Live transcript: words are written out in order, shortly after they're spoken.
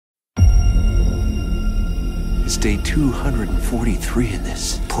It's day 243 in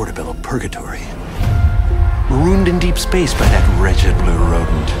this portobello purgatory. Marooned in deep space by that wretched blue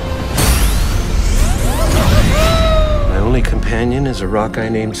rodent. My only companion is a rock I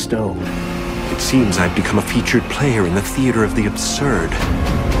named Stone. It seems I've become a featured player in the theater of the absurd.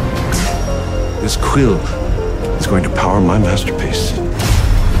 This quill is going to power my masterpiece.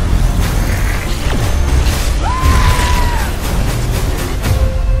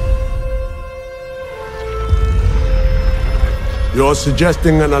 You're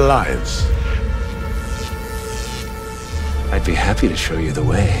suggesting an alliance? I'd be happy to show you the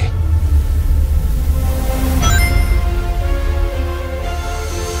way.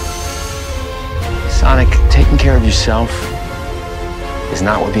 Sonic, taking care of yourself is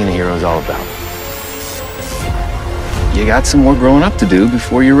not what being a hero is all about. You got some more growing up to do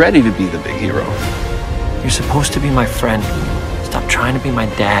before you're ready to be the big hero. You're supposed to be my friend. Stop trying to be my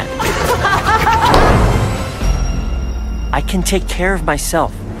dad. I can take care of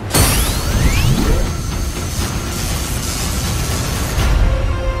myself.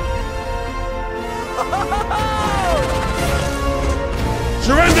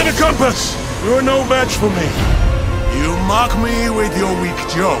 Surrender the compass! You're no match for me. You mock me with your weak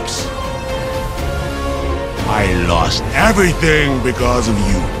jokes. I lost everything because of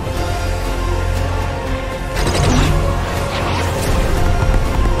you.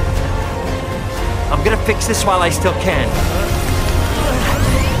 I'm gonna fix this while I still can.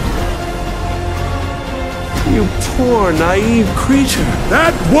 You poor, naive creature.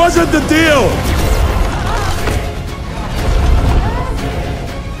 That wasn't the deal!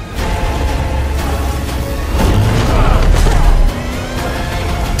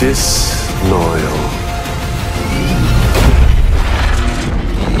 Disloyal.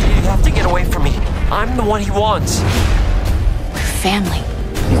 You have to get away from me. I'm the one he wants. We're family.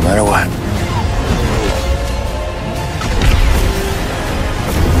 No matter what.